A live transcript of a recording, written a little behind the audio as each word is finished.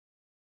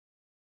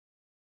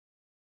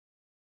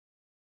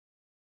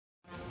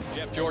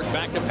Jeff George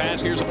back to pass.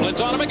 Here's a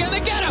blitz on him again. They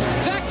get him.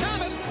 Zach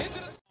Thomas. It's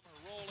a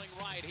rolling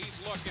right. He's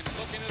looking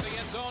into the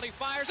end zone. He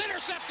fires.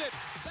 Intercepted.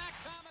 Zach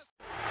Thomas.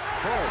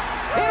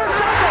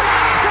 Intercepted.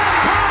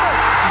 Zach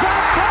Thomas.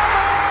 Zach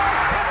Thomas.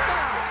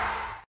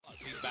 Touchdown.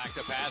 He's back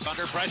to pass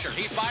under pressure.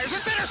 He fires.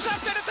 It's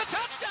intercepted. It's a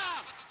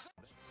touchdown.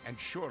 And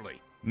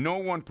surely, no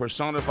one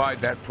personified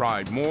that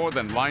pride more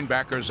than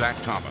linebacker Zach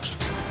Thomas.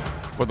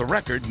 For the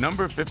record,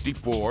 number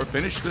 54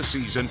 finished the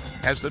season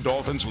as the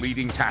Dolphins'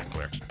 leading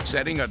tackler,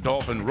 setting a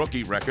Dolphin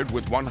rookie record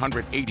with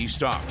 180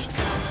 stops.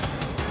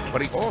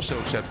 But he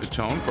also set the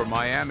tone for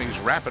Miami's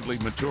rapidly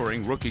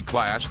maturing rookie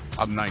class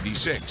of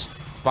 '96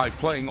 by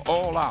playing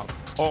all out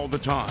all the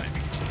time.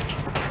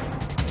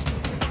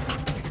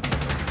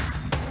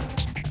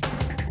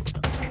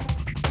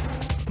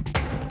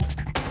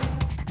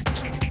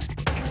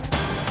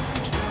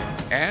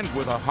 And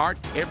with a heart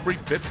every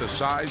bit the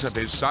size of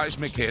his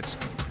seismic hits,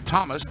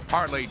 Thomas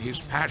parlayed his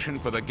passion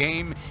for the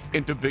game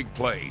into big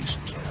plays.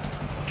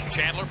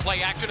 Chandler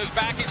play action is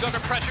back. He's under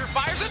pressure.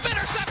 Fires. It's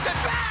intercepted.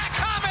 Zach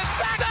Thomas.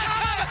 Zach